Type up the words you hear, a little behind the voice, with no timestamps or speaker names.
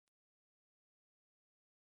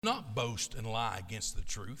not boast and lie against the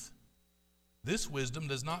truth. This wisdom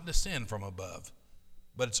does not descend from above,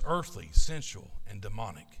 but it's earthly, sensual, and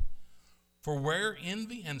demonic. For where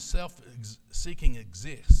envy and self-seeking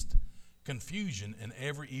exist, confusion and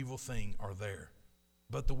every evil thing are there.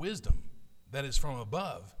 But the wisdom that is from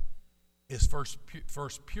above is first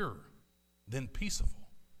pure, then peaceable,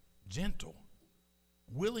 gentle,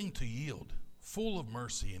 willing to yield, full of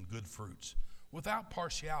mercy and good fruits, without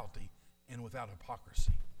partiality and without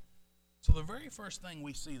hypocrisy. So the very first thing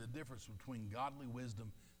we see, the difference between godly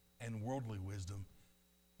wisdom and worldly wisdom,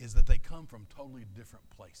 is that they come from totally different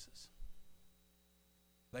places.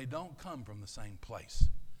 They don't come from the same place.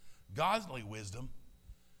 Godly wisdom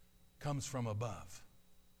comes from above.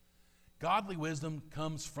 Godly wisdom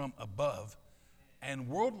comes from above, and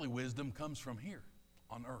worldly wisdom comes from here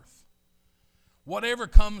on earth. Whatever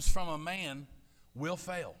comes from a man will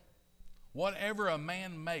fail. Whatever a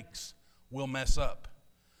man makes will mess up.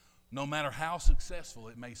 No matter how successful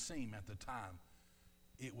it may seem at the time,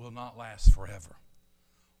 it will not last forever.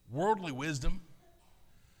 Worldly wisdom,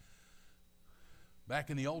 back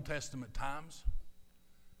in the Old Testament times,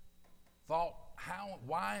 thought,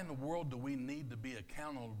 why in the world do we need to be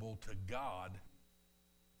accountable to God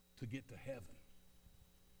to get to heaven?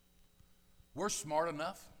 We're smart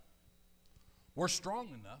enough, we're strong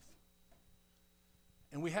enough,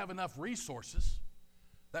 and we have enough resources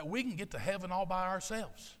that we can get to heaven all by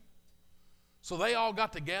ourselves. So they all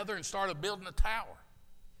got together and started building a tower.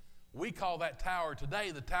 We call that tower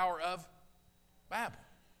today the Tower of Babel.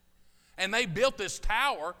 And they built this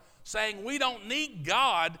tower saying, we don't need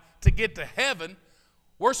God to get to heaven.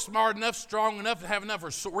 We're smart enough, strong enough, and have enough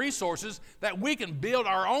resources that we can build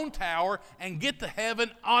our own tower and get to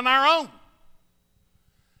heaven on our own.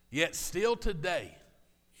 Yet still today,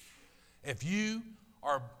 if you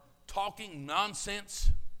are talking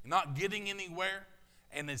nonsense, not getting anywhere,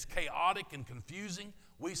 and it's chaotic and confusing,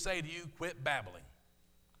 we say to you, quit babbling.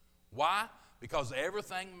 Why? Because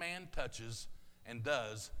everything man touches and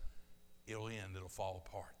does, it'll end, it'll fall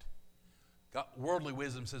apart. Worldly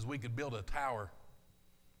wisdom says we could build a tower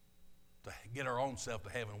to get our own self to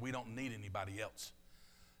heaven. We don't need anybody else.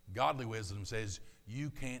 Godly wisdom says you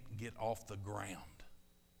can't get off the ground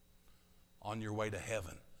on your way to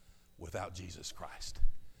heaven without Jesus Christ.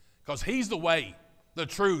 Because he's the way, the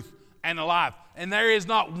truth, and the life. And there is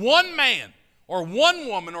not one man or one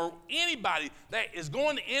woman or anybody that is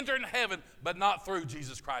going to enter into heaven but not through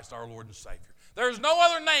Jesus Christ our Lord and Savior. There is no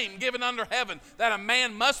other name given under heaven that a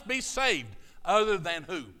man must be saved other than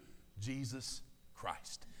who? Jesus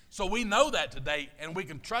Christ. So we know that today, and we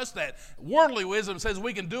can trust that. Worldly wisdom says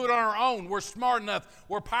we can do it on our own. We're smart enough.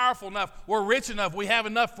 We're powerful enough. We're rich enough. We have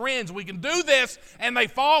enough friends. We can do this, and they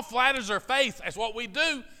fall flat as their face. That's what we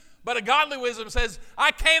do. But a godly wisdom says,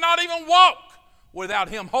 I cannot even walk without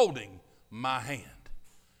him holding my hand.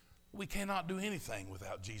 We cannot do anything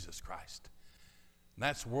without Jesus Christ. And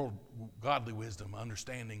that's godly wisdom,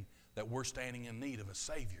 understanding that we're standing in need of a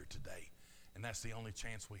Savior today. And that's the only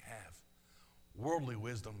chance we have. Worldly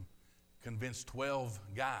wisdom convinced 12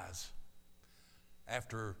 guys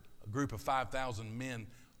after a group of 5,000 men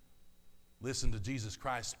listened to Jesus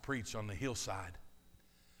Christ preach on the hillside.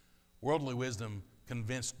 Worldly wisdom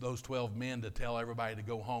convinced those 12 men to tell everybody to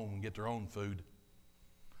go home and get their own food.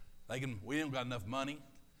 We ain't got enough money.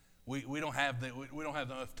 We don't have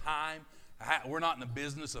enough time. We're not in the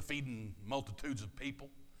business of feeding multitudes of people.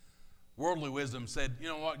 Worldly wisdom said, you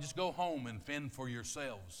know what, just go home and fend for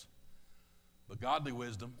yourselves. But godly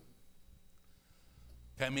wisdom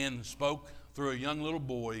came in and spoke through a young little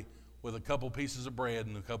boy with a couple pieces of bread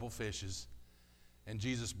and a couple fishes. And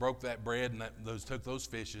Jesus broke that bread and took those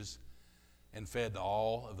fishes and fed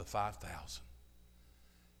all of the 5,000.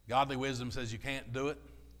 Godly wisdom says you can't do it.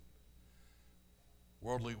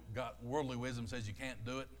 Worldly wisdom says you can't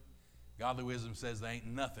do it. Godly wisdom says there ain't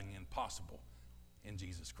nothing impossible in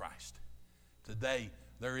Jesus Christ. Today,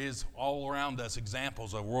 there is all around us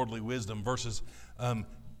examples of worldly wisdom versus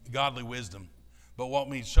godly wisdom. But what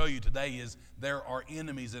we show you today is there are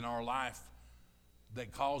enemies in our life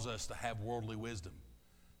that cause us to have worldly wisdom,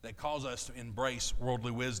 that cause us to embrace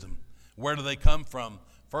worldly wisdom. Where do they come from?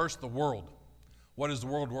 First, the world. What does the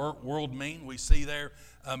world mean? We see there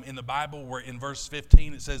in the Bible where in verse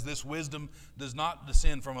 15 it says, this wisdom does not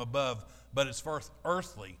descend from above, but it's first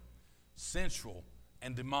earthly, sensual,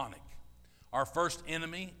 and demonic. Our first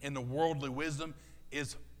enemy in the worldly wisdom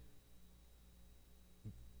is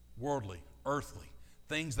worldly, earthly.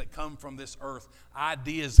 Things that come from this earth,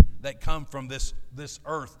 ideas that come from this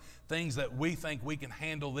earth, things that we think we can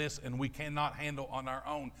handle this and we cannot handle on our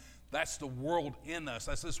own. That's the world in us.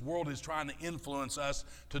 This world is trying to influence us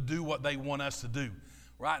to do what they want us to do.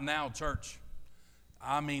 Right now, church,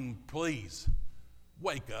 please,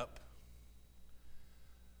 wake up.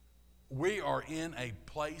 We are in a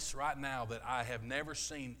place right now that I have never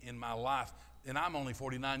seen in my life, and I'm only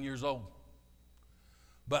 49 years old.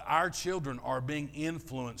 But our children are being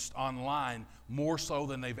influenced online more so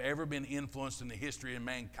than they've ever been influenced in the history of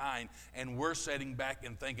mankind, and we're sitting back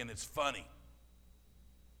and thinking it's funny.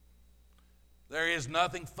 There is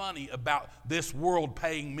nothing funny about this world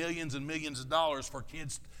paying millions and millions of dollars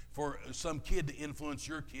for some kid to influence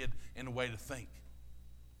your kid in a way to think.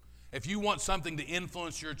 If you want something to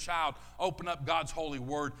influence your child, open up God's holy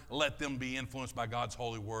word, let them be influenced by God's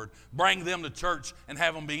holy word. Bring them to church and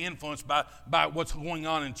have them be influenced by what's going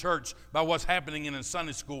on in church, by what's happening in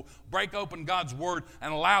Sunday school. Break open God's word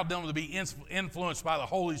and allow them to be influenced by the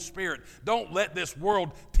Holy Spirit. Don't let this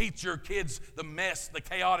world teach your kids the mess, the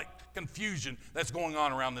chaotic confusion that's going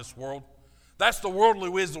on around this world. That's the worldly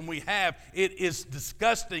wisdom we have. It is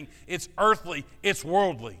disgusting, it's earthly, it's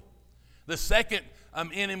worldly. The second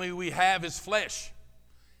enemy we have is flesh,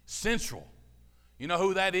 sensual. You know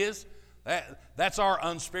who that is? That's our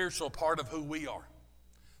unspiritual part of who we are.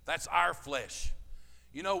 That's our flesh.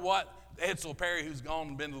 You know what? Edsel Perry, who's gone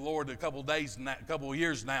and been to the Lord a couple of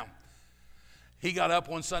years now, he got up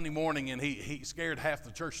one Sunday morning and he scared half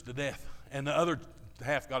the church to death, and the other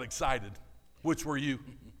half got excited. Which were you?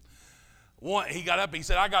 He got up and he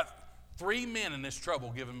said, I got 3 men in this church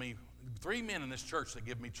that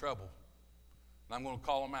give me trouble. And I'm going to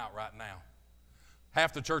call them out right now.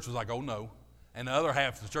 Half the church was like, oh no. And the other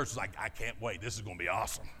half of the church was like, I can't wait. This is going to be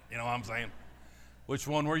awesome. You know what I'm saying? Which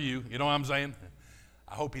one were you? You know what I'm saying?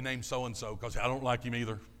 I hope he named so-and-so because I don't like him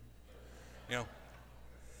either. You know.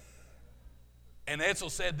 And Edsel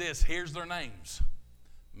said this, here's their names.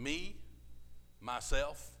 Me,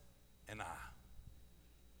 myself, and I.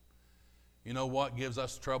 You know what gives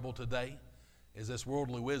us trouble today? Is this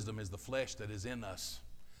worldly wisdom is the flesh that is in us.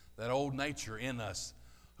 That old nature in us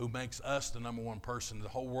who makes us the number one person. The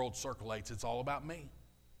whole world circulates. It's all about me.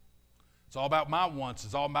 It's all about my wants.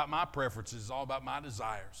 It's all about my preferences. It's all about my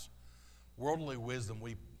desires. Worldly wisdom,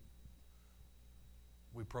 we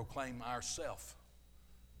proclaim ourselves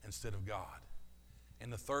instead of God.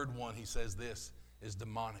 And the third one, he says this, is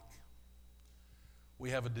demonic. We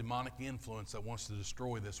have a demonic influence that wants to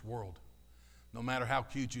destroy this world. No matter how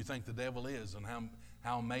cute you think the devil is and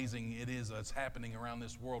how amazing it is that's happening around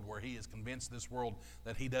this world, where he has convinced this world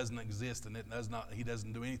that he doesn't exist and he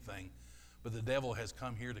doesn't do anything. But the devil has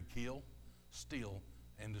come here to kill, steal,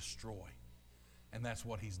 and destroy. And that's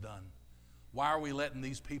what he's done. Why are we letting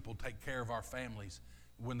these people take care of our families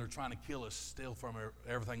when they're trying to kill us, steal from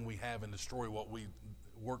everything we have, and destroy what we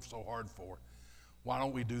worked so hard for? Why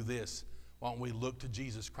don't we do this? Why don't we look to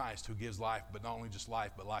Jesus Christ, who gives life, but not only just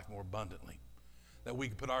life, but life more abundantly? That we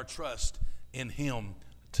can put our trust in him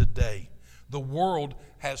today. The world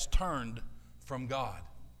has turned from God.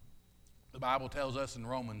 The Bible tells us in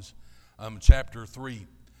Romans chapter 3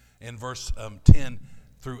 and verse 10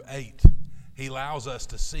 through 8, he allows us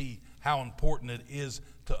to see how important it is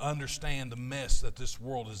to understand the mess that this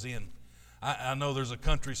world is in. I know there's a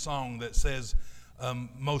country song that says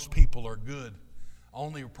most people are good.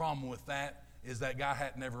 Only problem with that is that guy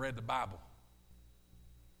had never read the Bible.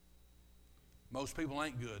 Most people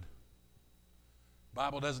ain't good.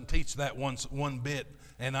 Bible doesn't teach that one bit.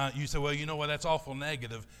 And you say, well, you know what, that's awful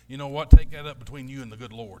negative. You know what, take that up between you and the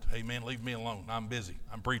good Lord. Amen, leave me alone. I'm busy.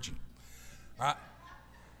 I'm preaching. All right.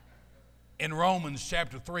 In Romans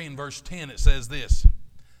chapter 3 and verse 10, it says this,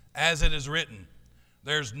 as it is written,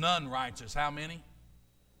 there's none righteous. How many?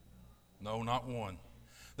 No, not one.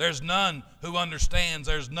 There's none who understands.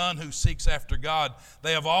 There's none who seeks after God.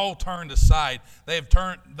 They have all turned aside. They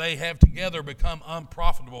have together become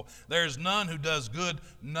unprofitable. There's none who does good.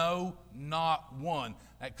 No, not one.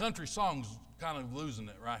 That country song's kind of losing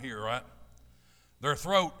it right here, right? Their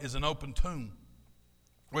throat is an open tomb.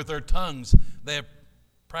 With their tongues they have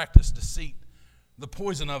practiced deceit. The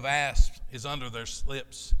poison of asps is under their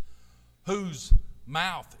lips, whose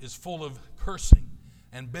mouth is full of cursing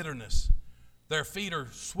and bitterness. Their feet are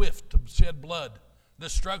swift to shed blood.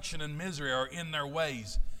 Destruction and misery are in their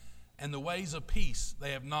ways, and the ways of peace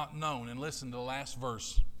they have not known. And listen to the last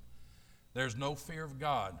verse. There's no fear of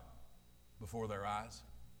God before their eyes.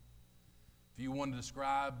 If you want to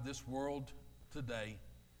describe this world today,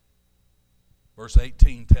 verse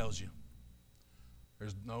 18 tells you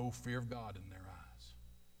there's no fear of God in their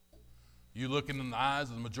eyes. You look in the eyes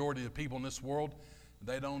of the majority of the people in this world,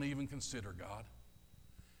 they don't even consider God.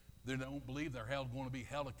 They don't believe they're going to be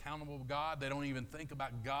held accountable to God. They don't even think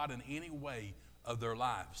about God in any way of their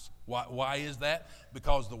lives. Why is that?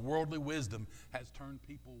 Because the worldly wisdom has turned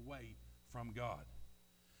people away from God.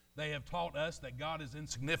 They have taught us that God is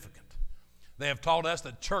insignificant. They have taught us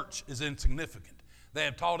that church is insignificant. They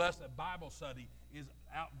have taught us that Bible study is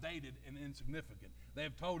outdated and insignificant. They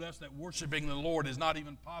have told us that worshiping the Lord is not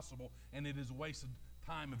even possible and it is a wasted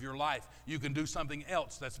time of your life. You can do something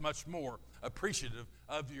else that's much more appreciative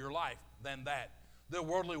of your life than that. The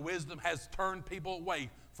worldly wisdom has turned people away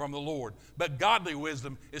from the Lord. But godly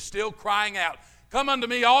wisdom is still crying out, "Come unto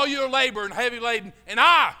me, all you labor and heavy laden, and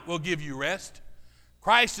I will give you rest."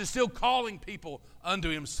 Christ is still calling people unto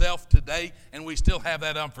himself today, and we still have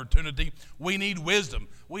that opportunity. We need wisdom.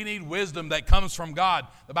 We need wisdom that comes from God.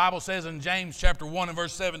 The Bible says in James chapter 1 and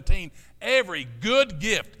verse 17, every good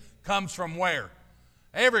gift comes from where?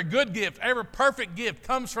 Every good gift, every perfect gift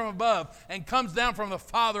comes from above and comes down from the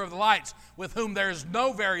Father of the lights, with whom there is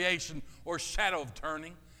no variation or shadow of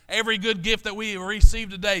turning. Every good gift that we receive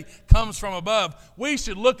today comes from above. We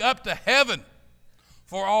should look up to heaven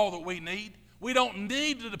for all that we need. We don't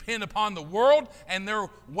need to depend upon the world and their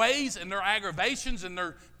ways and their aggravations and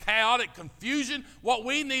their chaotic confusion. What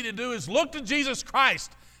we need to do is look to Jesus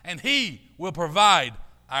Christ, and he will provide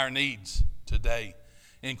our needs today.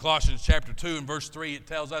 In Colossians chapter 2 and verse 3, it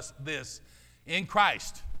tells us this: in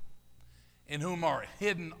Christ, in whom are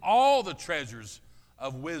hidden all the treasures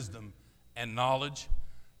of wisdom and knowledge.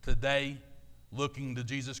 Today, looking to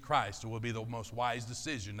Jesus Christ will be the most wise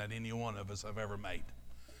decision that any one of us have ever made.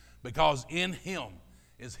 Because in him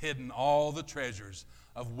is hidden all the treasures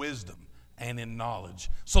of wisdom and in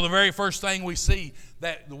knowledge. So the very first thing we see,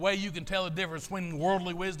 that the way you can tell the difference between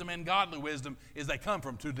worldly wisdom and godly wisdom, is they come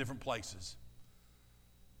from two different places.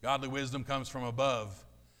 Godly wisdom comes from above,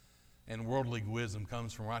 and worldly wisdom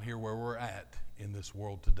comes from right here where we're at in this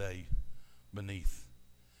world today, beneath.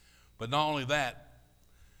 But not only that,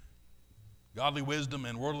 godly wisdom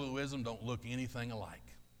and worldly wisdom don't look anything alike.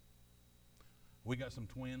 We got some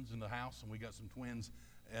twins in the house, and we got some twins,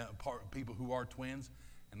 people who are twins,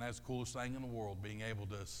 and that's the coolest thing in the world, being able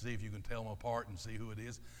to see if you can tell them apart and see who it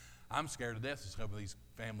is. I'm scared to death that some of these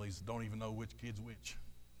families don't even know which kid's which.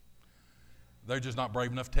 They're just not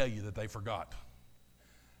brave enough to tell you that they forgot.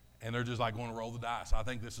 And they're just like going to roll the dice. I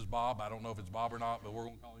think this is Bob. I don't know if it's Bob or not, but we're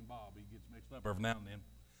going to call him Bob. He gets mixed up every now and then.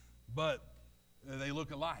 But they look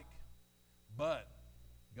alike. But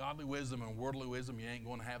godly wisdom and worldly wisdom, you ain't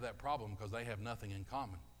going to have that problem because they have nothing in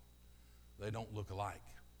common. They don't look alike.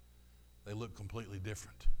 They look completely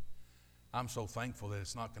different. I'm so thankful that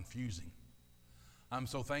it's not confusing. I'm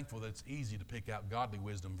so thankful that it's easy to pick out godly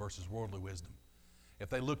wisdom versus worldly wisdom. If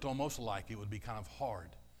they looked almost alike, it would be kind of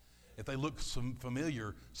hard. If they looked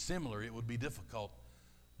familiar, similar, it would be difficult.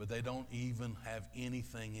 But they don't even have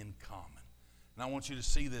anything in common. And I want you to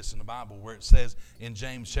see this in the Bible where it says in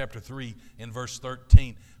James chapter 3 in verse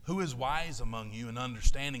 13, "Who is wise among you and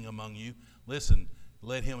understanding among you? Listen,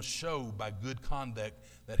 let him show by good conduct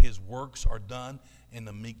that his works are done in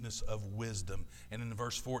the meekness of wisdom." And in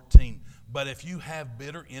verse 14, "But if you have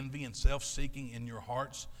bitter envy and self-seeking in your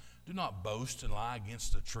hearts, do not boast and lie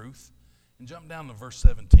against the truth." And jump down to verse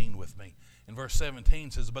 17 with me. And verse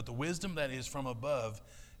 17 says, "But the wisdom that is from above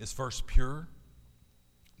is first pure,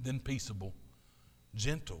 then peaceable,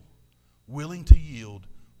 gentle, willing to yield,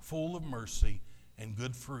 full of mercy and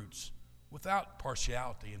good fruits, without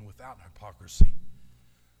partiality and without hypocrisy."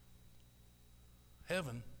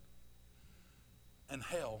 Heaven and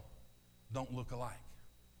hell don't look alike.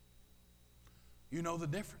 You know the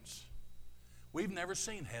difference. We've never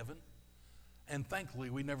seen heaven, and thankfully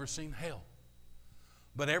we've never seen hell.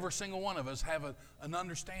 But every single one of us have an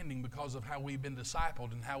understanding, because of how we've been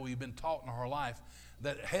discipled and how we've been taught in our life,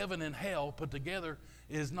 that heaven and hell put together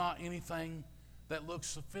is not anything that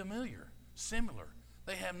looks familiar, similar.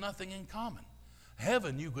 They have nothing in common.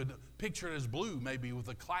 Heaven, you could picture it as blue, maybe with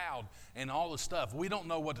a cloud and all the stuff. We don't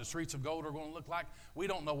know what the streets of gold are going to look like. We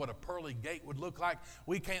don't know what a pearly gate would look like.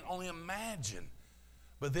 We can't only imagine.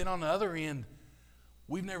 But then on the other end,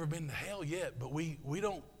 we've never been to hell yet, but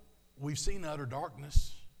we've seen utter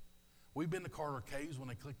darkness. We've been to Carter Caves when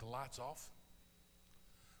they clicked the lights off.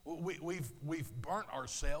 We've burnt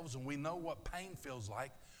ourselves, and we know what pain feels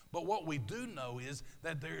like. But what we do know is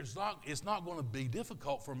that it's not going to be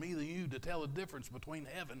difficult for me and you to tell the difference between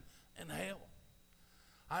heaven and hell.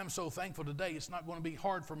 I'm so thankful today it's not going to be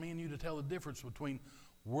hard for me and you to tell the difference between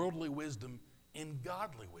worldly wisdom and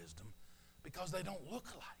godly wisdom, because they don't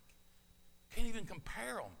look alike. Can't even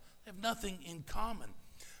compare them. They have nothing in common.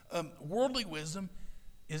 Worldly wisdom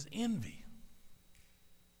is envy.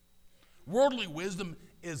 Worldly wisdom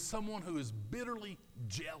is someone who is bitterly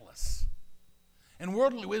jealous. And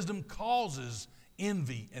worldly wisdom causes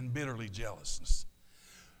envy and bitterly jealousness.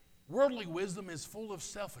 Worldly wisdom is full of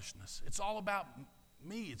selfishness. It's all about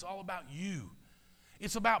me. It's all about you.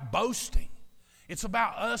 It's about boasting. It's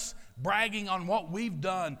about us bragging on what we've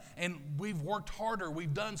done, and we've worked harder,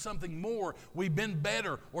 we've done something more, we've been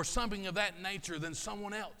better, or something of that nature than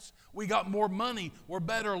someone else. We got more money, we're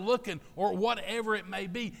better looking, or whatever it may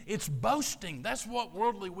be. It's boasting. That's what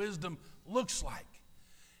worldly wisdom looks like.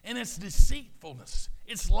 And it's deceitfulness.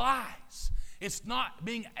 It's lies. It's not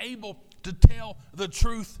being able to tell the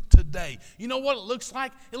truth today. You know what it looks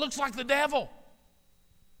like? It looks like the devil.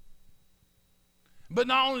 But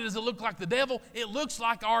not only does it look like the devil, it looks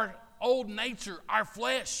like our old nature, our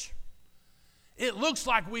flesh. It looks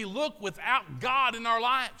like we look without God in our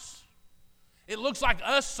lives. It looks like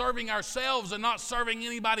us serving ourselves and not serving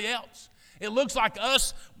anybody else. It looks like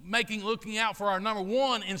us looking out for our number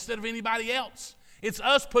one instead of anybody else. It's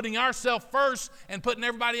us putting ourselves first and putting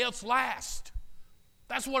everybody else last.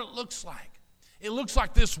 That's what it looks like. It looks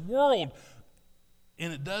like this world,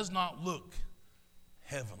 and it does not look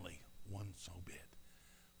heavenly one so bit.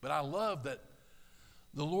 But I love that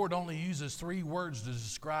the Lord only uses 3 words to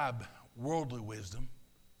describe worldly wisdom,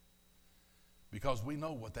 because we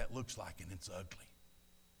know what that looks like, and it's ugly.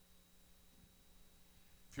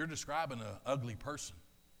 If you're describing an ugly person,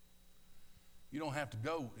 you don't have to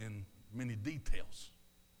go in many details,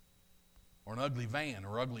 or an ugly van,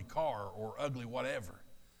 or ugly car, or ugly whatever.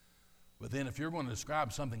 But then if you're going to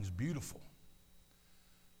describe something's beautiful,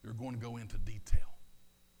 you're going to go into detail.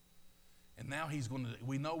 And now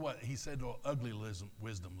we know what he said ugly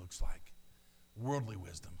wisdom looks like, worldly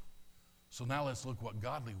wisdom. So now let's look what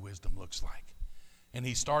godly wisdom looks like. And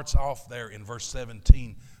he starts off there in verse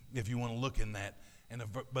 17, if you want to look in that.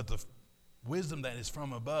 But the wisdom that is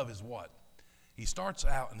from above is what? He starts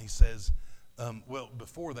out and he says,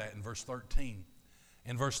 before that in verse 13.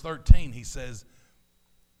 In verse 13 he says,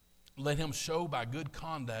 let him show by good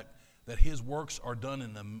conduct that his works are done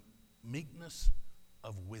in the meekness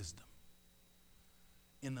of wisdom.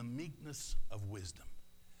 In the meekness of wisdom.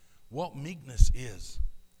 What meekness is.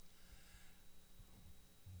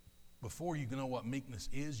 Before you can know what meekness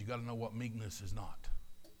is, you got to know what meekness is not.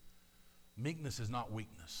 Meekness is not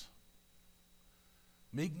weakness.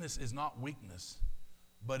 Meekness is not weakness,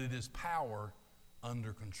 but it is power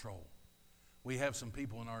under control. We have some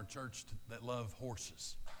people in our church that love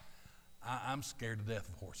horses. I'm scared to death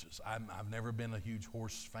of horses. I've never been a huge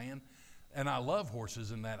horse fan, and I love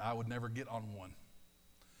horses in that I would never get on one.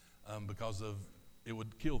 Because it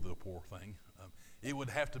would kill the poor thing. It would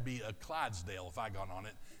have to be a Clydesdale if I got on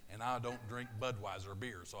it, and I don't drink Budweiser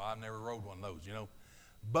beer, so I've never rode one of those,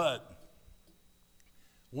 But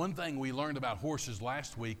one thing we learned about horses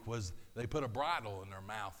last week was they put a bridle in their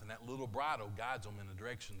mouth, and that little bridle guides them in the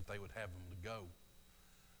direction that they would have them to go.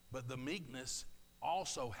 But the meekness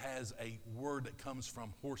also has a word that comes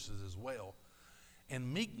from horses as well.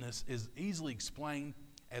 And meekness is easily explained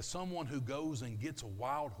as someone who goes and gets a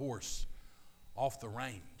wild horse off the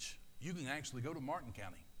range. You can actually go to Martin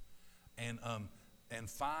County and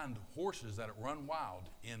find horses that run wild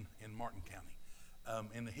in Martin County,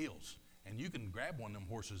 in the hills. And you can grab one of them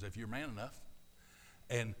horses if you're man enough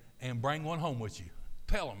and bring one home with you.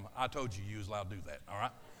 Tell them I told you was allowed to do that, all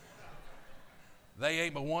right? They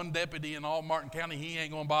ain't but one deputy in all Martin County. He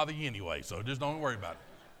ain't going to bother you anyway, so just don't worry about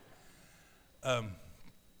it.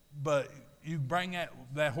 But you bring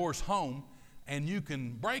that horse home, and you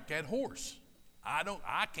can break that horse.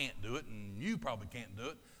 I can't do it, and you probably can't do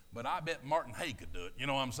it, but I bet Martin Hay could do it. You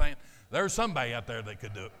know what I'm saying? There's somebody out there that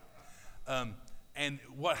could do it. And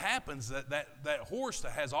what happens, that horse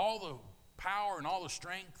that has all the power and all the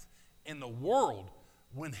strength in the world,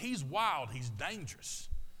 when he's wild, he's dangerous.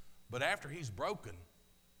 But after he's broken,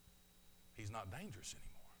 he's not dangerous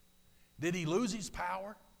anymore. Did he lose his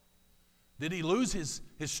power? Did he lose his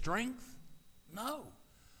strength? No.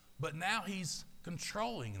 But now he's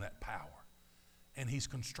controlling that power, and he's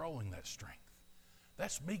controlling that strength.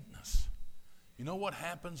 That's meekness. You know what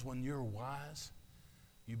happens when you're wise?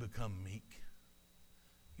 You become meek.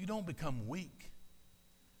 You don't become weak.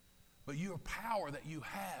 But your power that you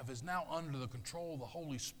have is now under the control of the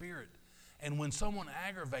Holy Spirit. And when someone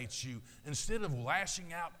aggravates you, instead of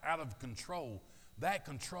lashing out of control, that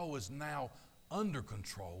control is now under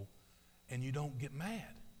control, and you don't get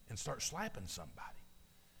mad and start slapping somebody.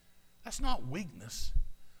 That's not weakness.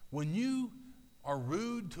 When you are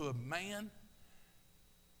rude to a man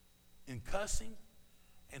in cussing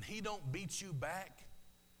and he don't beat you back,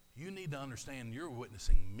 you need to understand you're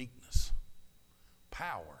witnessing meekness,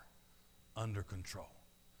 power under control.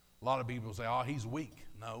 A lot of people say, oh, he's weak.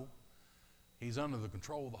 No, he's under the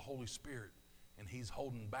control of the Holy Spirit, and he's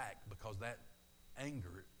holding back because that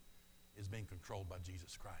anger is being controlled by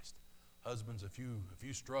Jesus Christ. Husbands, if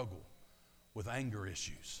you struggle with anger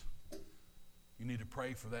issues, You need to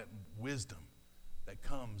pray for that wisdom that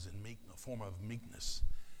comes in a form of meekness,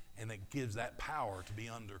 and that gives that power to be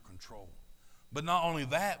under control. But not only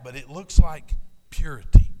that, but it looks like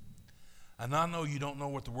purity. And I know you don't know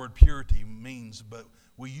what the word purity means, but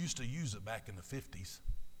we used to use it back in the 50s.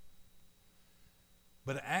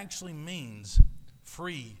 But it actually means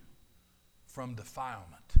free from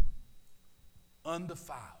defilement,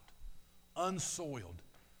 undefiled, unsoiled,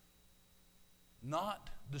 not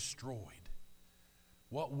destroyed.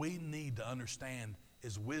 What we need to understand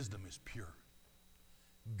is wisdom is pure.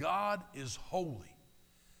 God is holy.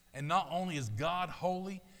 And not only is God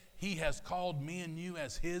holy, He has called me and you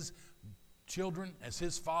as His children, as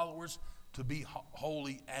His followers, to be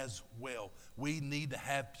holy as well. We need to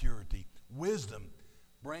have purity. Wisdom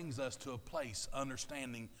brings us to a place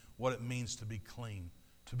understanding what it means to be clean,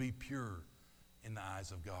 to be pure in the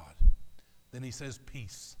eyes of God. Then he says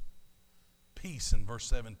peace. Peace in verse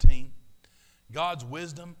 17. God's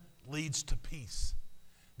wisdom leads to peace.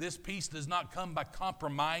 This peace does not come by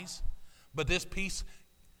compromise, but this peace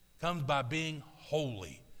comes by being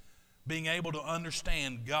holy, being able to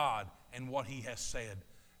understand God and what He has said.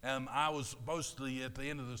 I was supposed to, at the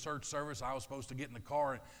end of the church service, I was supposed to get in the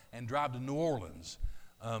car and drive to New Orleans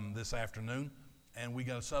this afternoon. And we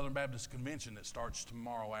got a Southern Baptist convention that starts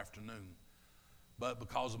tomorrow afternoon. But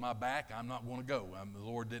because of my back, I'm not going to go. The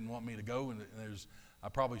Lord didn't want me to go, and I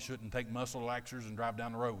probably shouldn't take muscle relaxers and drive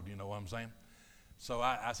down the road, you know what I'm saying? So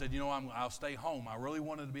I said, I'll stay home. I really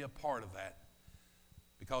wanted to be a part of that.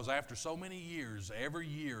 Because after so many years, every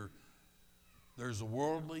year, there's a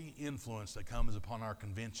worldly influence that comes upon our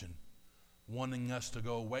convention, wanting us to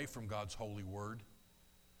go away from God's holy word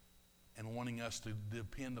and wanting us to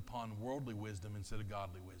depend upon worldly wisdom instead of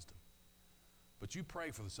godly wisdom. But you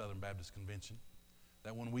pray for the Southern Baptist Convention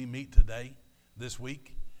that when we meet today, this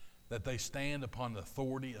week, that they stand upon the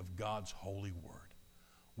authority of God's holy word.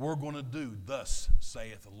 We're going to do, thus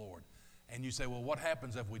saith the Lord. And you say, well, what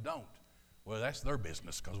happens if we don't? Well, that's their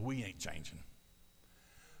business because we ain't changing.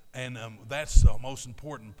 And that's the most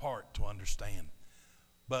important part to understand.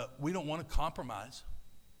 But we don't want to compromise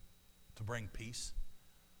to bring peace,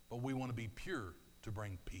 but we want to be pure to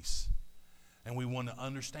bring peace. And we want to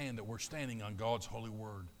understand that we're standing on God's holy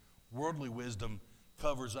word. Worldly wisdom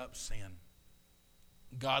covers up sin.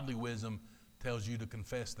 Godly wisdom tells you to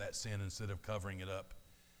confess that sin instead of covering it up.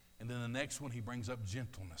 And then the next one, he brings up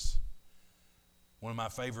gentleness. One of my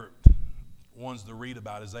favorite ones to read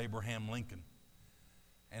about is Abraham Lincoln.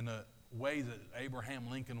 And the way that Abraham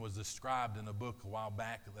Lincoln was described in a book a while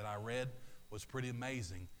back that I read was pretty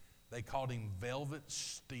amazing. They called him Velvet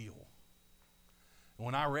Steel. And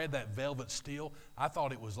when I read that Velvet Steel, I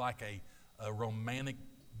thought it was like a romantic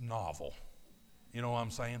novel. You know what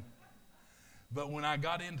I'm saying? But when I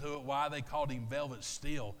got into it, why they called him Velvet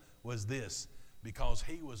Steel was this: because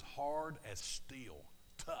he was hard as steel,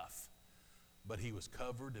 tough, but he was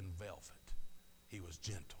covered in velvet. He was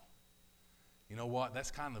gentle. You know what?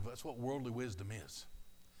 That's what worldly wisdom is.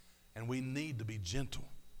 And we need to be gentle.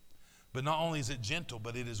 But not only is it gentle,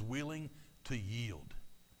 but it is willing to yield.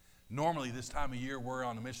 Normally this time of year we're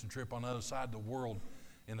on a mission trip on the other side of the world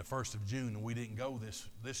in the 1st of June, and we didn't go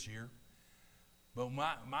this year. But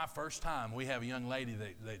my first time, we have a young lady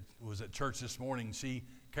that was at church this morning.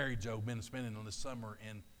 Carrie Jo, been spending on this summer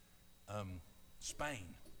in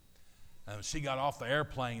Spain. She got off the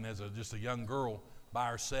airplane as just a young girl by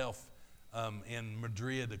herself in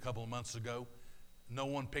Madrid a couple of months ago. No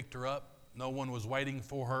one picked her up. No one was waiting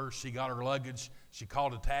for her. She got her luggage. She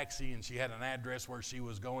called a taxi, and she had an address where she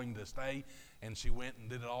was going to stay, and she went and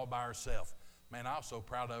did it all by herself. Man, I was so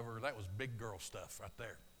proud of her. That was big girl stuff right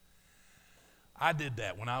there. I did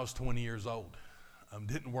that when I was 20 years old.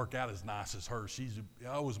 Didn't work out as nice as her.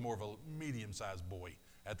 I was more of a medium-sized boy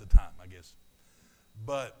at the time, I guess.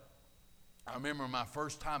 But I remember my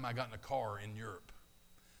first time I got in a car in Europe.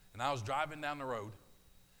 And I was driving down the road,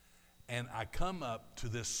 and I come up to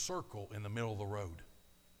this circle in the middle of the road.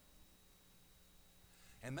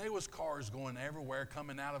 And there was cars going everywhere,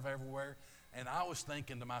 coming out of everywhere. And I was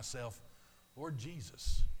thinking to myself, Lord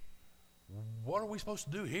Jesus, what are we supposed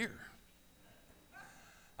to do here?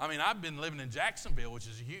 I mean, I've been living in Jacksonville, which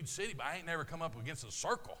is a huge city, but I ain't never come up against a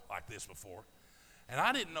circle like this before. And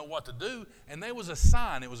I didn't know what to do. And there was a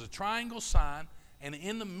sign. It was a triangle sign. And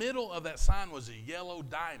in the middle of that sign was a yellow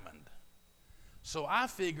diamond. So I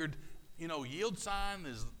figured, yield sign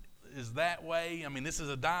is that way. I mean, this is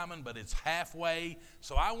a diamond, but it's halfway.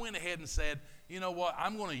 So I went ahead and said, you know what,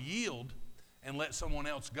 I'm going to yield and let someone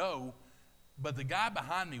else go. But the guy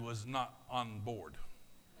behind me was not on board.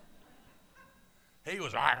 He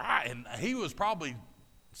was, and he was probably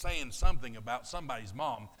saying something about somebody's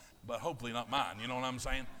mom but hopefully not mine. You know what I'm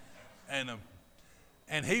saying?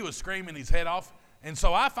 And he was screaming his head off. And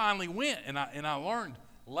so I finally went, and I learned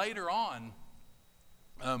later on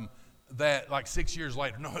that, like 6 years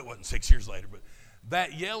later, no, it wasn't 6 years later, but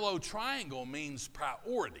that yellow triangle means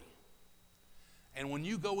priority. And when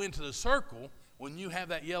you go into the circle, when you have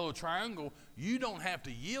that yellow triangle, you don't have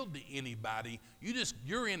to yield to anybody.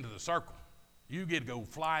 You're into the circle. You get to go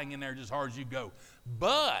flying in there just as hard as you go.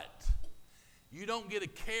 But you don't get to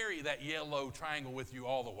carry that yellow triangle with you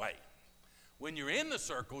all the way. When you're in the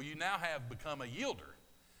circle, you now have become a yielder.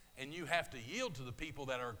 And you have to yield to the people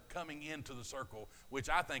that are coming into the circle, which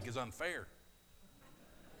I think is unfair.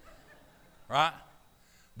 Right?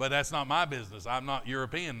 But that's not my business. I'm not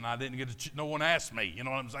European, and I didn't get to, no one asked me. You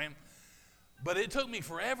know what I'm saying? But it took me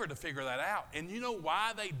forever to figure that out. And you know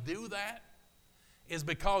why they do that? Is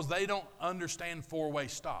because they don't understand four-way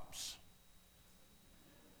stops.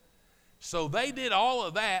 So they did all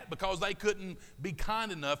of that because they couldn't be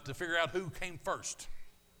kind enough to figure out who came first.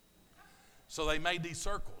 So they made these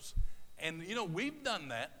circles. And, you know, we've done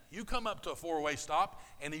that. You come up to a four-way stop,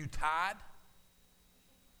 and you tied.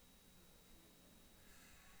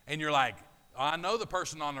 And you're like, I know the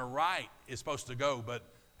person on the right is supposed to go, but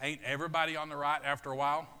ain't everybody on the right after a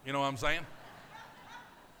while? You know what I'm saying?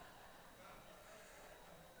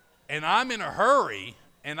 And I'm in a hurry,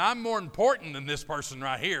 and I'm more important than this person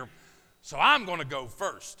right here, so I'm going to go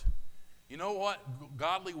first. You know what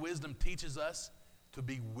godly wisdom teaches us? To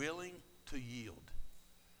be willing to yield.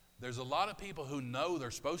 There's a lot of people who know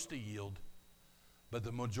they're supposed to yield, but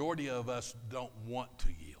the majority of us don't want to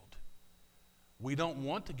yield. We don't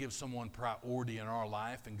want to give someone priority in our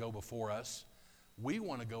life and go before us. We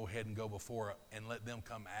want to go ahead and go before and let them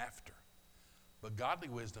come after. But godly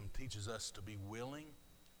wisdom teaches us to be willing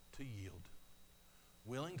to yield.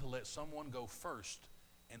 Willing to let someone go first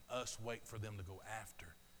and us wait for them to go after.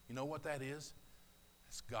 You know what that is?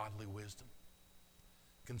 It's godly wisdom.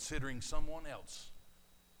 Considering someone else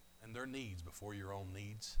and their needs before your own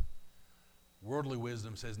needs. Worldly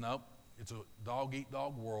wisdom says, nope, it's a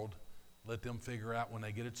dog-eat-dog world. Let them figure out when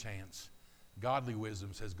they get a chance. Godly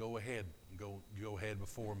wisdom says, go ahead, go ahead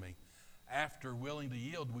before me. After willing to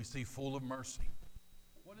yield, we see full of mercy.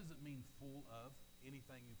 What does it mean, full of?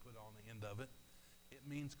 Anything you put on the end of it. It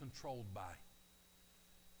means controlled by.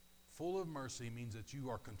 Full of mercy means that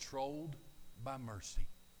you are controlled by mercy.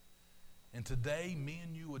 And today, me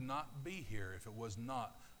and you would not be here if it was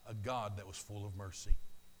not a God that was full of mercy.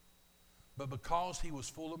 But because he was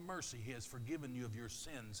full of mercy, he has forgiven you of your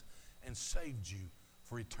sins and saved you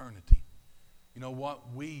for eternity. You know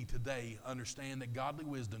what? We today understand that godly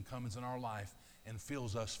wisdom comes in our life and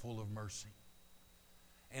fills us full of mercy.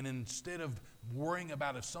 And instead of worrying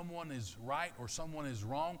about if someone is right or someone is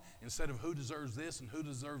wrong, instead of who deserves this and who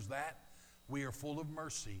deserves that, we are full of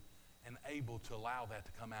mercy and able to allow that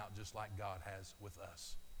to come out just like God has with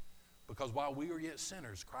us. Because while we were yet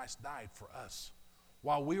sinners, Christ died for us.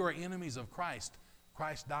 While we were enemies of Christ,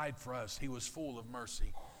 Christ died for us. He was full of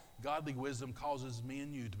mercy. Godly wisdom causes me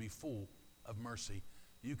and you to be full of mercy.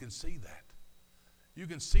 You can see that. You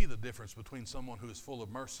can see the difference between someone who is full of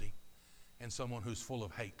mercy and someone who's full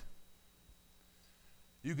of hate.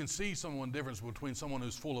 You can see the difference between someone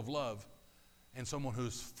who's full of love and someone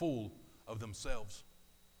who's full of themselves.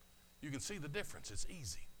 You can see the difference. It's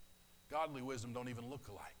easy. Godly wisdom don't even look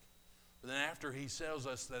alike. But then after he tells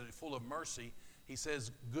us that it's full of mercy, he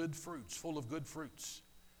says good fruits, full of good fruits.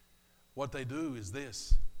 What they do is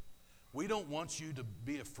this. We don't want you to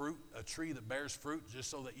be a tree that bears fruit just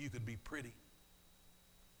so that you could be pretty.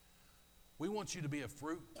 We want you to be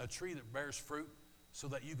a tree that bears fruit so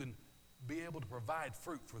that you can be able to provide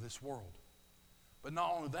fruit for this world. But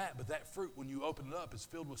not only that, but that fruit, when you open it up, is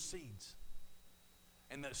filled with seeds.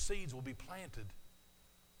 And that seeds will be planted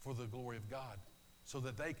for the glory of God so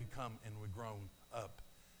that they could come and be grown up.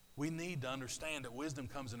 We need to understand that wisdom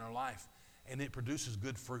comes in our life and it produces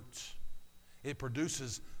good fruits. It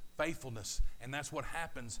produces faithfulness, and that's what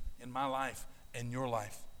happens in my life and your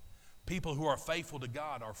life. People who are faithful to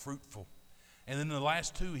God are fruitful. And then the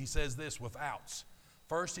last two, he says this, withouts.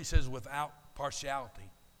 First, he says without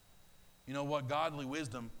partiality. You know what? Godly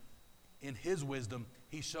wisdom, in his wisdom,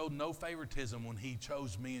 he showed no favoritism when he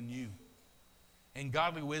chose me and you. And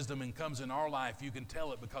godly wisdom comes in our life, you can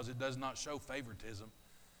tell it because it does not show favoritism.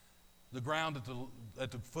 The ground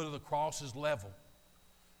at the foot of the cross is level.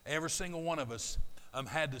 Every single one of us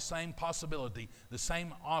had the same possibility, the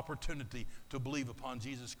same opportunity to believe upon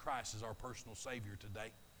Jesus Christ as our personal Savior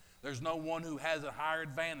today. There's no one who has a higher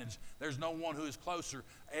advantage. There's no one who is closer.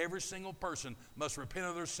 Every single person must repent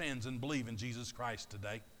of their sins and believe in Jesus Christ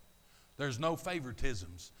today. There's no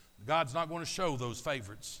favoritisms. God's not going to show those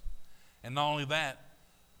favorites. And not only that,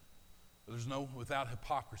 there's no without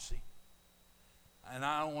hypocrisy. And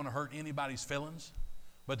I don't want to hurt anybody's feelings,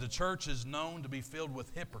 but the church is known to be filled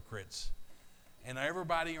with hypocrites. And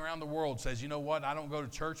everybody around the world says, you know what, I don't go to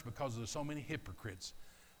church because there's so many hypocrites.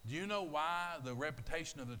 Do you know why the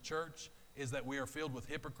reputation of the church is that we are filled with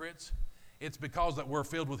hypocrites? It's because that we're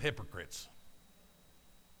filled with hypocrites.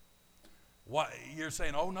 What you're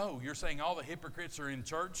saying, oh no, you're saying all the hypocrites are in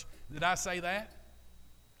church? Did I say that?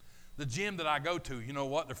 The gym that I go to, you know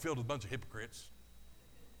what, they're filled with a bunch of hypocrites.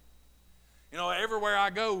 You know, everywhere I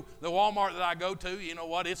go, the Walmart that I go to, you know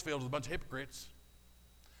what, it's filled with a bunch of hypocrites.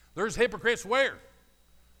 There's hypocrites where?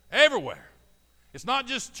 Everywhere. It's not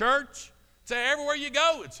just church. It's everywhere you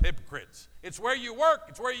go, it's hypocrites. It's where you work.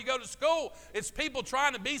 It's where you go to school. It's people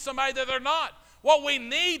trying to be somebody that they're not. What we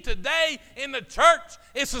need today in the church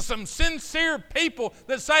is some sincere people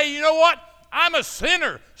that say, you know what? I'm a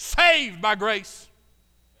sinner saved by grace.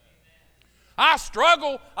 I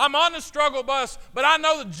struggle. I'm on the struggle bus, but I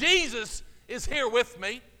know that Jesus is here with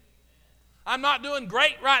me. I'm not doing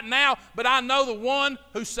great right now, but I know the one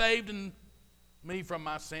who saved me from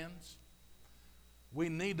my sins. We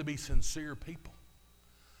need to be sincere people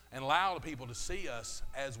and allow the people to see us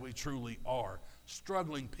as we truly are,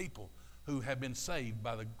 struggling people who have been saved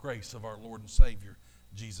by the grace of our Lord and Savior,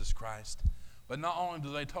 Jesus Christ. But not only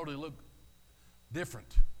do they totally look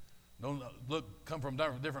different, come from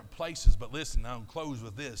different places, but listen, I'll close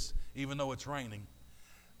with this, even though it's raining.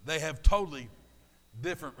 They have totally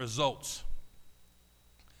different results.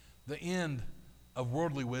 The end of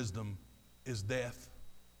worldly wisdom is death,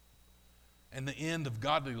 and the end of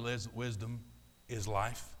godly wisdom is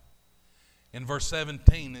life. In verse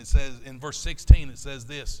 16 it says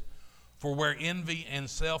this, for where envy and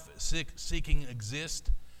self-seeking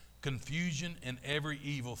exist, confusion and every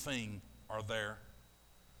evil thing are there.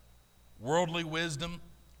 Worldly wisdom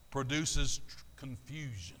produces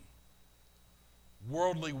confusion.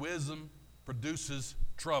 Worldly wisdom produces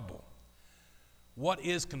trouble. What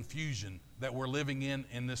is confusion that we're living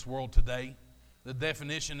in this world today? The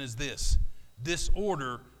definition is this: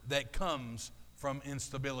 disorder that comes from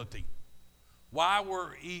instability. Why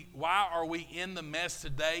are we in the mess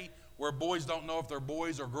today where boys don't know if they're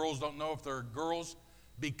boys or girls don't know if they're girls?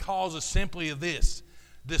 Because of simply of this.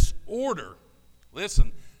 Disorder,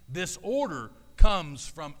 listen, disorder comes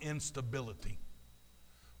from instability.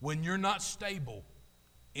 When you're not stable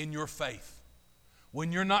in your faith,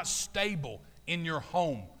 when you're not stable in your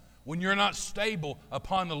home, when you're not stable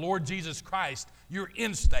upon the Lord Jesus Christ, you're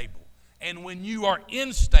unstable. And when you are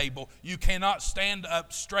unstable, you cannot stand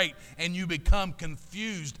up straight and you become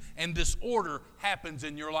confused and disorder happens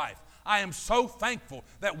in your life. I am so thankful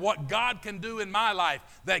that what God can do in my life,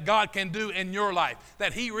 that God can do in your life,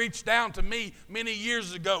 that He reached down to me many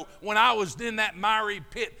years ago when I was in that miry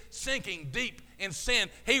pit, sinking deep in sin.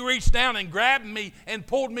 He reached down and grabbed me and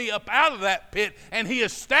pulled me up out of that pit, and He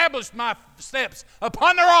established my steps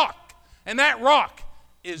upon the rock, and that rock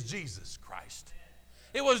is Jesus Christ.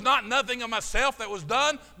 It was not nothing of myself that was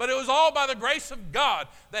done, but it was all by the grace of God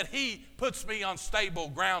that He puts me on stable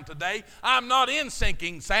ground today. I'm not in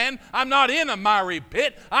sinking sand. I'm not in a miry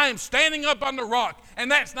pit. I am standing up on the rock,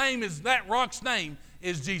 and that rock's name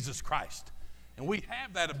is Jesus Christ. And we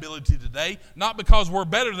have that ability today, not because we're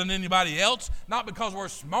better than anybody else, not because we're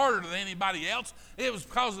smarter than anybody else. It was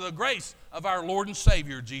because of the grace of our Lord and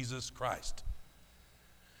Savior, Jesus Christ.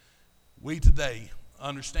 We today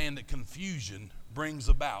understand that confusion brings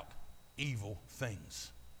about evil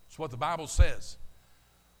things. That's what the Bible says.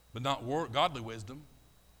 But not godly wisdom.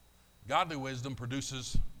 Godly wisdom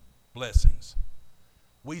produces blessings.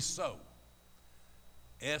 We sow.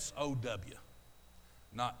 S-O-W.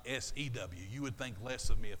 Not S-E-W. You would think less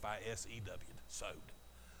of me if I S-E-W'd, sowed.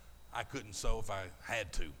 I couldn't sow if I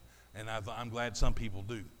had to. And I'm glad some people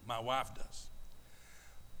do. My wife does.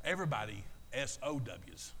 Everybody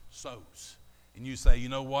S-O-W's, sows. And you say, you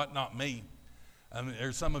know what, not me. I mean,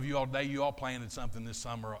 there's some of you all day, you all planted something this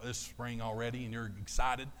spring already, and you're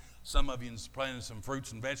excited. Some of you planted some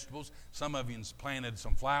fruits and vegetables. Some of you planted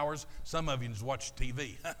some flowers. Some of you watched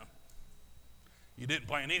TV. You didn't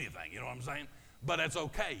plant anything, you know what I'm saying? But that's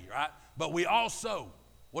okay, right? But we all sow.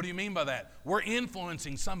 What do you mean by that? We're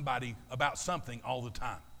influencing somebody about something all the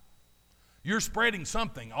time. You're spreading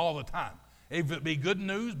something all the time. If it be good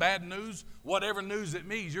news, bad news, whatever news it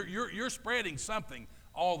means, you're spreading something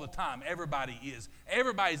all the time. Everybody is.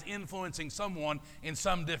 Everybody's influencing someone in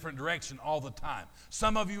some different direction all the time.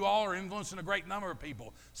 Some of you all are influencing a great number of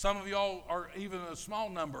people. Some of you all are even a small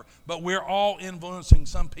number, but we're all influencing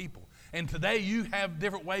some people. And today you have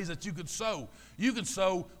different ways that you could sow. You could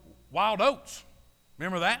sow wild oats.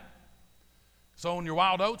 Remember that? Sowing your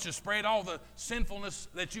wild oats, you spread all the sinfulness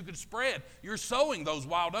that you could spread. You're sowing those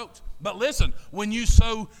wild oats. But listen, when you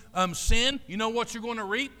sow sin, you know what you're going to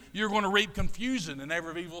reap? You're going to reap confusion and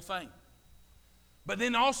every evil thing. But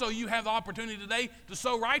then also you have the opportunity today to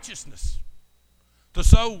sow righteousness. To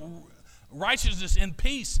sow righteousness in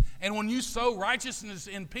peace. And when you sow righteousness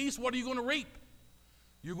in peace, what are you going to reap?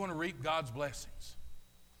 You're going to reap God's blessings.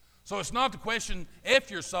 So it's not the question if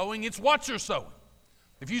you're sowing, it's what you're sowing.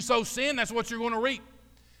 If you sow sin, that's what you're going to reap.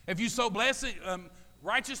 If you sow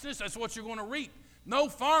righteousness, that's what you're going to reap. No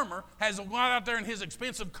farmer has gone out there in his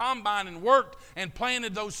expensive combine and worked and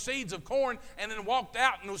planted those seeds of corn and then walked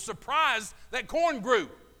out and was surprised that corn grew.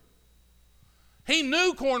 He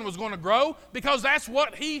knew corn was going to grow because that's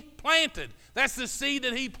what he planted. That's the seed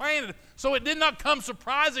that he planted. So it did not come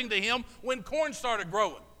surprising to him when corn started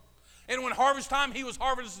growing. And when harvest time, he was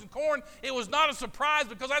harvesting corn. It was not a surprise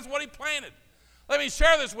because that's what he planted. Let me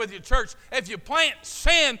share this with you, church. If you plant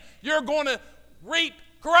sin, you're going to reap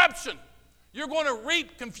corruption. You're going to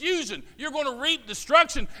reap confusion. You're going to reap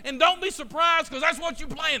destruction. And don't be surprised because that's what you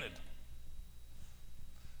planted.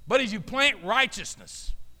 But as you plant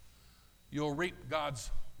righteousness, you'll reap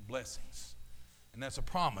God's blessings. And that's a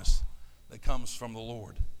promise that comes from the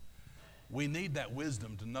Lord. We need that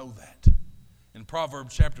wisdom to know that. In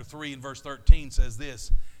Proverbs chapter 3 and verse 13 says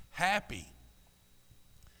this, happy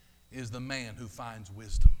is the man who finds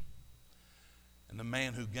wisdom and the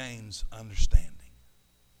man who gains understanding.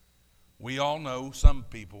 We all know some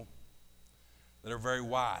people that are very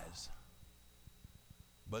wise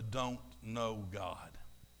but don't know God.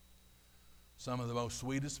 Some of the most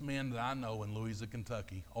sweetest men that I know in Louisville,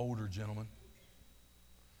 Kentucky, older gentlemen,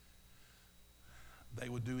 they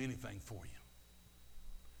would do anything for you.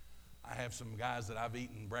 I have some guys that I've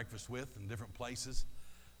eaten breakfast with in different places.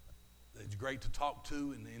 It's great to talk to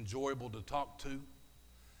and enjoyable to talk to.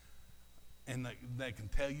 And they can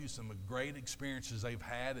tell you some great experiences they've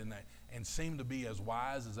had and seem to be as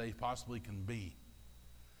wise as they possibly can be.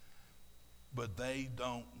 But they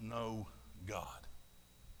don't know God.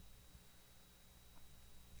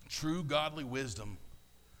 True godly wisdom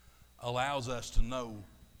allows us to know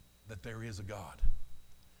that there is a God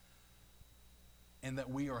and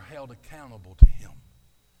that we are held accountable to Him.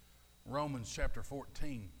 Romans chapter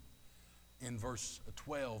 14 in verse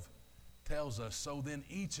 12 tells us, so then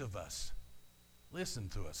each of us, listen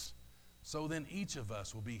to us, so then each of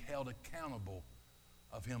us will be held accountable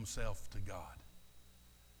of himself to God.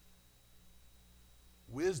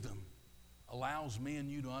 Wisdom allows me and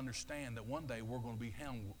you to understand that one day we're going to be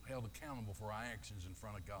held accountable for our actions in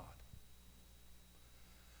front of God.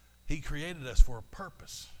 He created us for a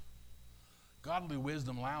purpose. Godly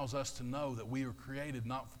wisdom allows us to know that we were created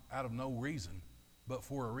not out of no reason, but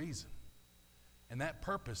for a reason. And that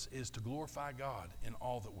purpose is to glorify God in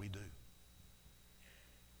all that we do.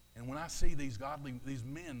 And when I see these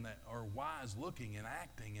men that are wise looking and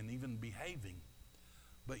acting and even behaving,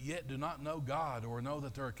 but yet do not know God or know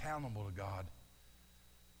that they're accountable to God,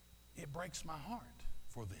 it breaks my heart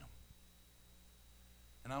for them.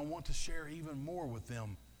 And I want to share even more with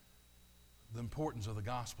them the importance of the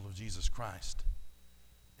gospel of Jesus Christ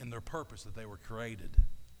and their purpose that they were created.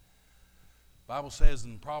 The Bible says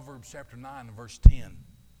in Proverbs chapter 9 and verse 10,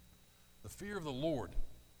 the fear of the Lord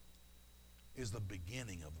is the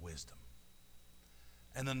beginning of wisdom,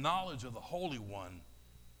 and the knowledge of the Holy One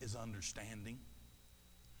is understanding.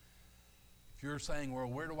 If you're saying, well,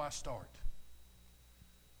 where do I start?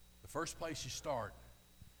 The first place you start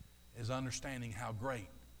is understanding how great,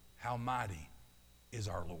 how mighty is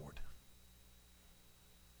our Lord.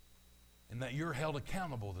 And that you're held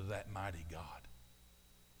accountable to that mighty God.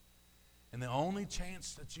 And the only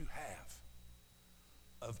chance that you have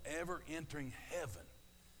of ever entering heaven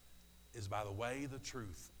is by the way, the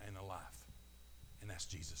truth, and the life. And that's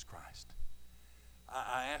Jesus Christ.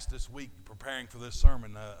 I asked this week, preparing for this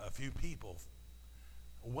sermon, a few people,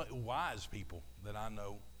 wise people that I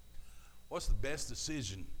know, what's the best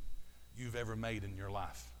decision you've ever made in your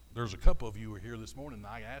life? There's a couple of you who are here this morning, and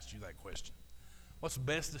I asked you that question. What's the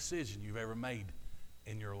best decision you've ever made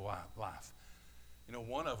in your life? You know,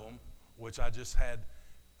 one of them, which I just had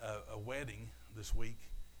a wedding this week,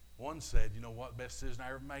 one said, you know what, best decision I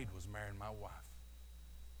ever made was marrying my wife.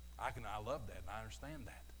 I love that, and I understand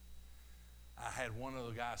that. I had one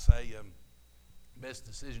other guy say, best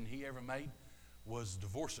decision he ever made was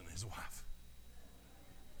divorcing his wife.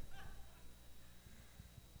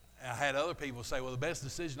 I had other people say, well, the best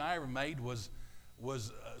decision I ever made was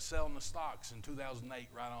selling the stocks in 2008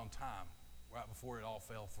 right on time, right before it all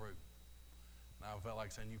fell through. And I felt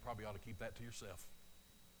like saying, you probably ought to keep that to yourself.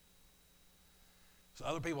 So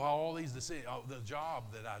other people, all these decisions, the job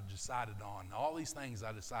that I decided on, all these things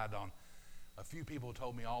I decided on, a few people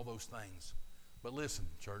told me all those things. But listen,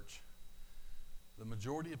 church, the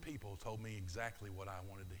majority of people told me exactly what I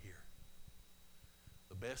wanted to hear.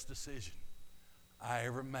 The best decision I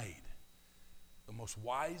ever made, the most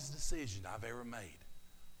wise decision I've ever made,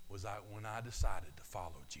 was when I decided to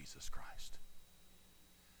follow Jesus Christ.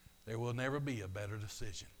 There will never be a better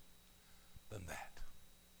decision than that.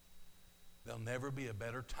 There'll never be a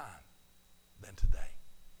better time than today.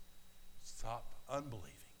 Stop unbelieving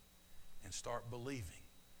and start believing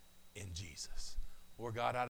in Jesus. Lord God, I